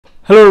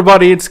Hello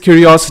everybody, it's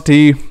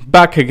Curiosity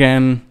back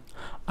again.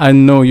 I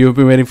know you've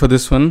been waiting for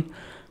this one.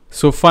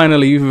 So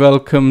finally,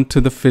 welcome to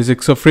the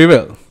physics of free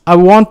will. I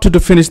wanted to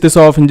finish this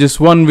off in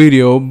just one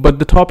video, but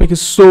the topic is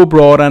so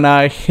broad and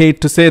I hate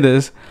to say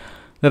this,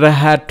 that I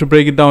had to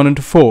break it down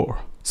into 4.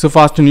 So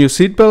fasten your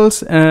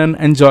seatbelts and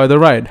enjoy the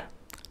ride.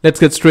 Let's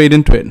get straight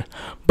into it.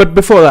 But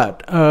before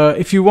that,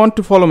 if you want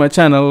to follow my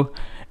channel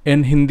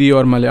in Hindi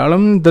or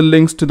Malayalam, the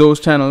links to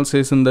those channels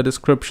is in the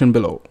description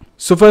below.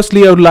 So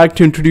firstly, I would like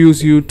to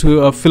introduce you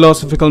to a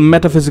philosophical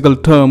metaphysical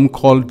term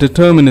called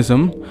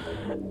determinism,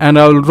 and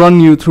I will run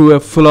you through a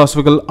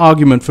philosophical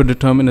argument for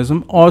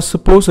determinism, or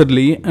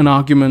supposedly an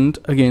argument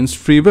against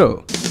free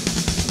will.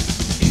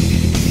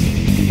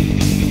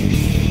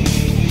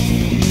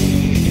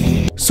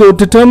 So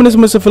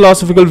determinism is a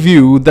philosophical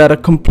view that a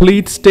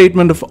complete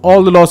statement of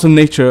all the laws of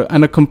nature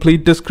and a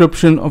complete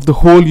description of the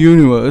whole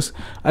universe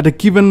at a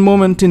given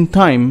moment in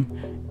time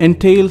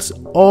entails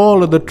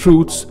all of the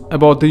truths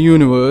about the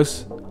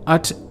universe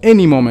at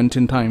any moment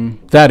in time.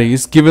 That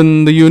is,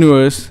 given the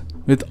universe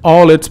with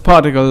all its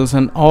particles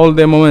and all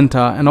their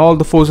momenta and all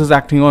the forces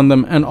acting on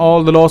them and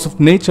all the laws of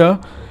nature,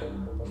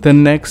 the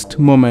next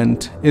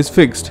moment is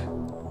fixed.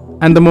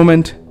 And the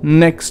moment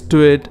next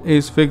to it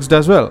is fixed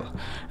as well.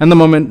 And the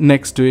moment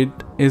next to it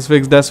is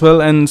fixed as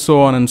well, and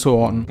so on and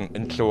so on.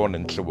 And so on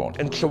and so on.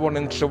 And so on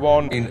and so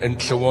on.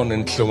 And so on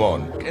and so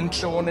on. And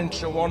so on and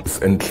so on.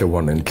 And so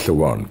on and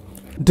so on.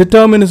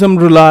 Determinism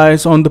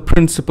relies on the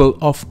principle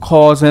of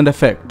cause and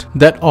effect,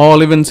 that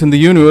all events in the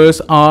universe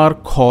are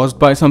caused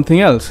by something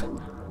else,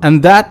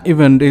 and that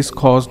event is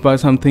caused by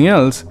something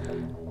else,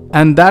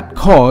 and that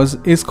cause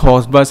is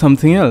caused by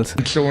something else,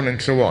 And so on and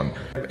so on.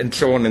 And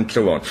so on and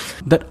so on.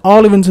 that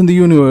all events in the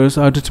universe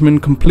are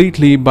determined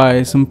completely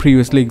by some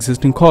previously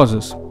existing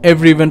causes.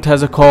 Every event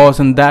has a cause,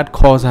 and that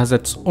cause has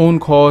its own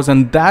cause,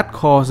 and that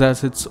cause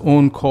has its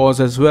own cause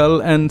as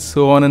well, and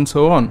so on and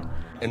so on.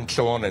 And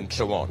so on and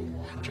so on.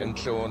 And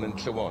so on and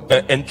so on.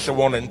 And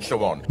so on and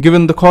so on.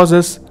 Given the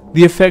causes,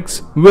 the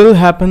effects will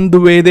happen the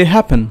way they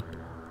happen.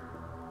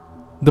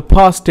 The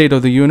past state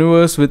of the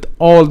universe with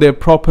all their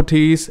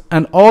properties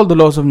and all the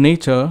laws of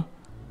nature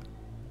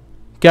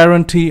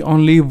guarantee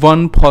only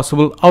one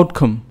possible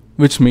outcome,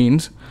 which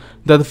means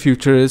that the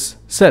future is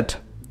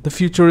set, the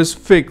future is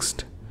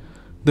fixed,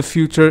 the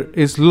future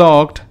is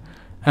locked,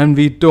 and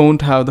we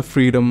don't have the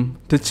freedom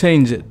to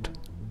change it.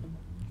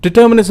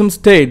 Determinism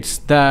states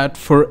that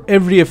for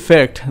every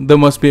effect there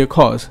must be a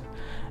cause,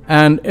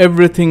 and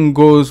everything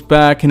goes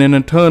back in an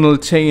eternal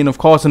chain of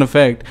cause and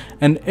effect,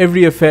 and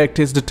every effect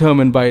is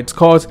determined by its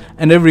cause,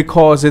 and every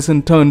cause is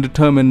in turn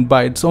determined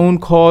by its own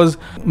cause,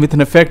 with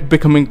an effect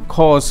becoming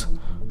cause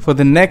for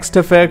the next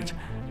effect,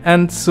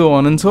 and so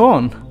on and so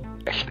on.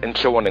 And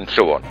so on and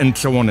so on. And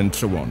so on and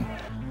so on.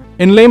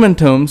 In layman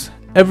terms,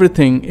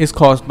 everything is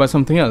caused by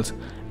something else,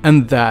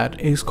 and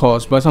that is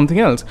caused by something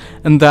else,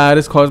 and that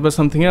is caused by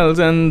something else,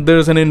 and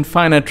there's an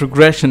infinite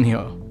regression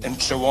here. And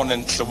so on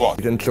and so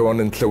on. And so on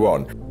and so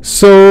on.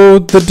 So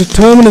the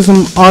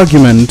determinism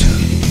argument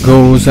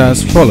goes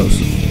as follows.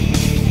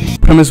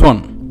 Premise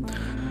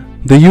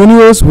 1. The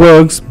universe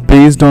works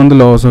based on the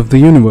laws of the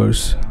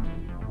universe.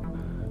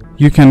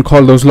 You can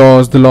call those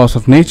laws the laws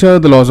of nature,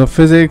 the laws of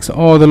physics,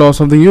 or the laws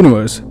of the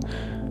universe.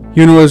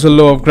 Universal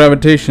law of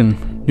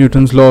gravitation,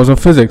 Newton's laws of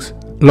physics,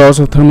 laws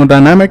of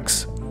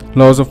thermodynamics,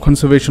 laws of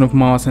conservation of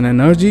mass and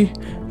energy,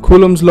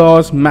 Coulomb's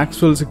laws,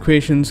 Maxwell's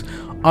equations,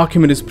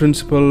 Archimedes'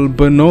 principle,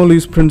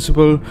 Bernoulli's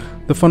principle,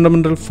 the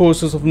fundamental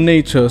forces of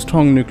nature,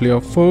 strong nuclear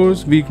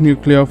force, weak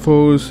nuclear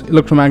force,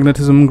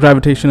 electromagnetism,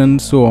 gravitation,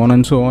 and so on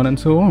and so on and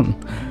so on.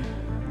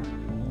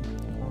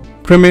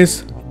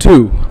 Premise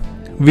 2.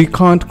 We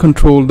can't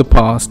control the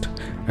past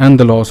and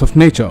the laws of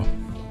nature.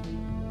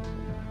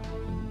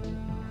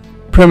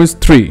 Premise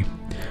 3.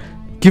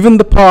 Given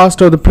the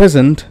past or the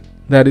present,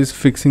 that is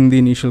fixing the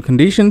initial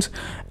conditions,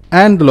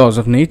 and the laws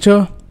of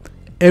nature,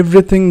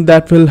 everything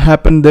that will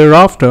happen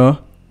thereafter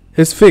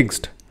is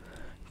fixed.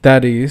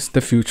 That is, the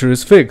future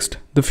is fixed.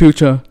 The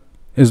future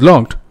is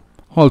locked,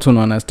 also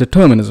known as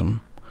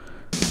determinism.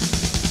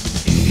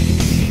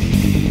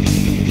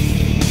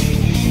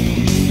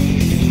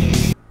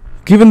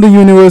 Given the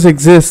universe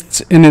exists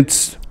in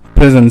its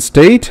present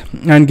state,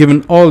 and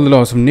given all the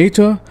laws of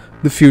nature,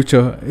 the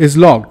future is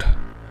locked.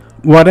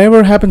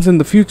 Whatever happens in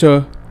the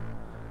future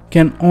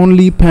can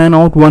only pan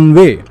out one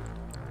way.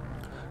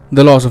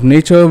 The laws of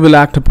nature will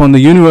act upon the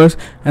universe,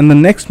 and the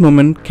next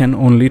moment can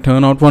only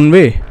turn out one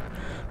way.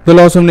 The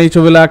laws of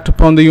nature will act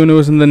upon the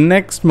universe in the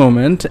next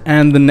moment,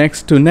 and the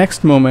next to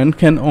next moment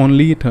can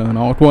only turn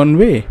out one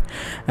way,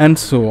 and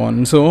so on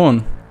and so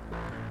on.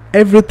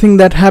 Everything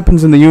that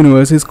happens in the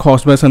universe is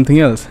caused by something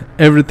else.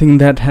 Everything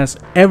that has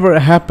ever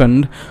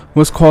happened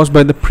was caused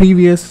by the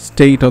previous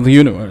state of the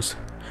universe,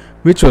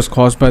 which was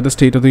caused by the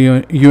state of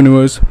the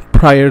universe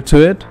prior to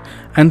it,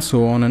 and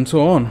so on and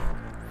so on.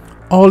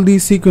 All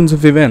these sequence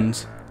of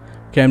events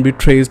can be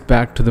traced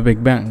back to the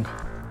Big Bang.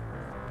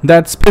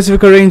 That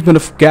specific arrangement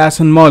of gas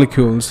and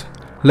molecules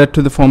led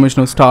to the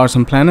formation of stars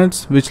and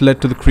planets, which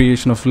led to the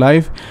creation of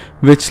life,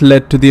 which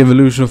led to the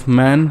evolution of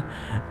man,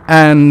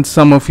 And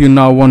some of you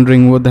now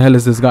wondering what the hell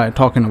is this guy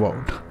talking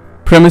about.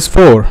 Premise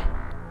 4.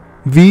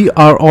 We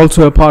are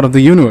also a part of the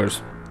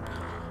universe.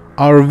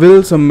 Our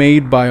wills are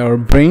made by our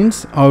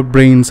brains. Our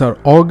brains are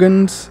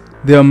organs.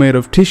 They are made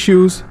of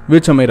tissues,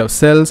 which are made of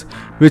cells,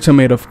 which are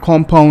made of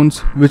compounds,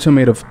 which are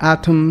made of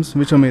atoms,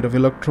 which are made of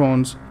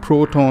electrons,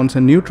 protons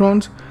and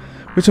neutrons,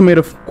 which are made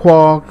of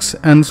quarks,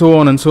 and so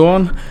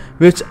on,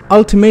 which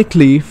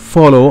ultimately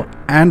follow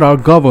and are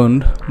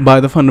governed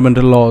by the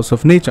fundamental laws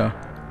of nature.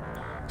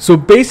 So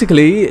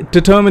basically,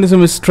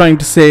 determinism is trying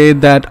to say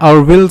that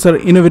our wills are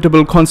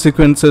inevitable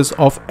consequences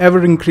of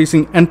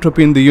ever-increasing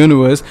entropy in the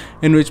universe,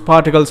 in which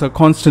particles are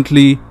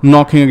constantly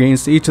knocking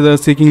against each other,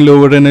 seeking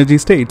lower energy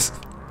states.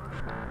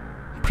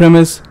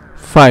 Premise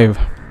 5.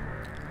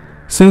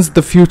 Since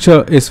the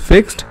future is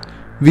fixed,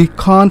 we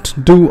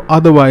can't do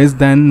otherwise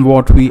than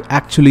what we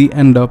actually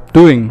end up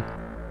doing.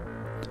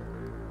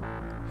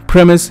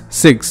 Premise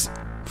 6.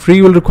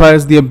 Free will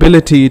requires the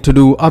ability to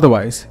do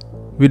otherwise.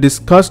 We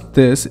discussed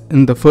this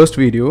in the first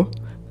video.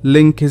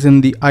 Link is in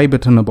the I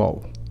button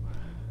above.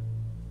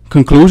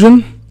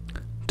 Conclusion: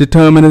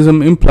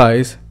 determinism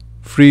implies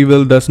free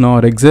will does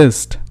not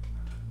exist.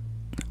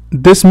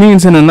 This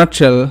means in a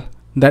nutshell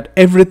that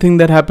everything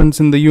that happens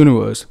in the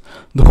universe,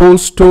 the whole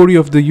story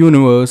of the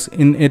universe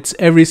in its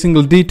every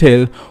single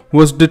detail,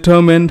 was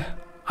determined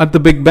at the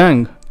Big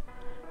Bang.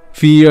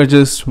 We are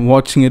just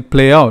watching it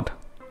play out.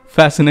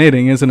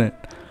 Fascinating, isn't it?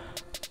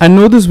 I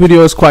know this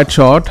video is quite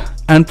short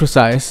and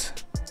precise.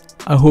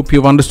 I hope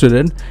you've understood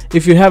it.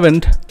 If you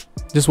haven't,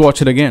 just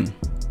watch it again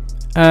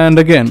and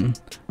again,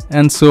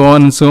 and so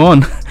on and so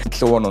on.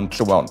 So on and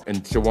so on,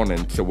 and so on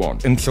and so on,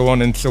 and so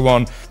on and so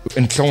on,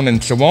 and so on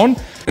and so on,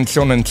 and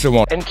so on and so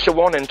on, and so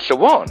on and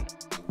so on.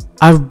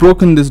 I've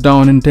broken this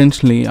down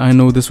intentionally. I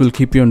know this will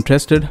keep you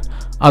interested.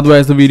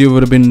 Otherwise the video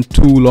would have been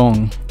too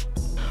long.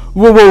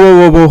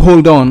 Whoa,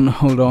 hold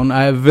on.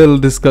 I will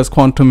discuss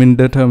quantum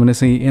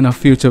indeterminacy in a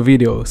future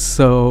video,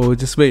 so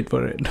just wait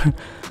for it.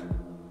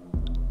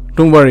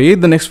 Don't worry,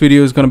 the next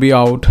video is gonna be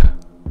out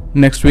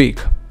next week,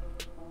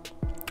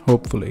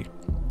 hopefully.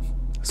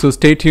 So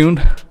stay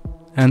tuned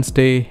and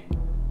stay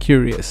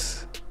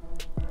curious.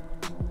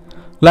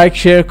 Like,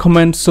 share,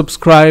 comment,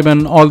 subscribe,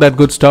 and all that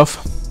good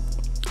stuff.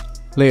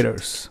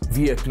 Laters.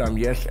 Vietnam,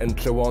 yes, and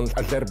so on.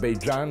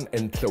 Azerbaijan,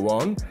 and so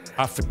on.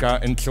 Africa,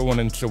 and so on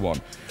and so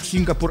on.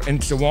 Singapore,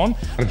 and so on.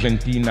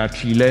 Argentina,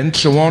 Chile, and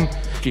so on.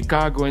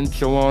 Chicago, and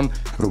so on.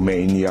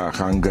 Romania,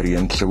 Hungary,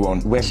 and so on.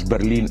 West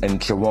Berlin,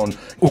 and so on.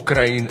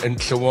 Ukraine, and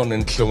so on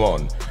and so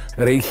on.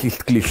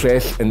 Racist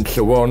cliches, and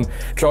so on.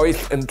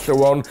 Choice, and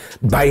so on.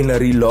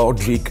 Binary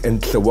logic,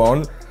 and so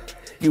on.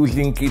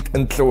 Using it,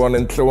 and so on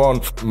and so on.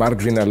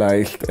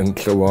 Marginalized, and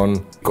so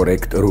on.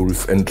 Correct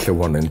rules, and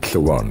so on and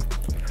so on.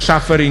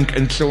 Suffering,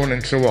 and so on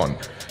and so on.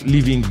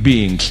 Living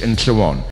beings, and so on.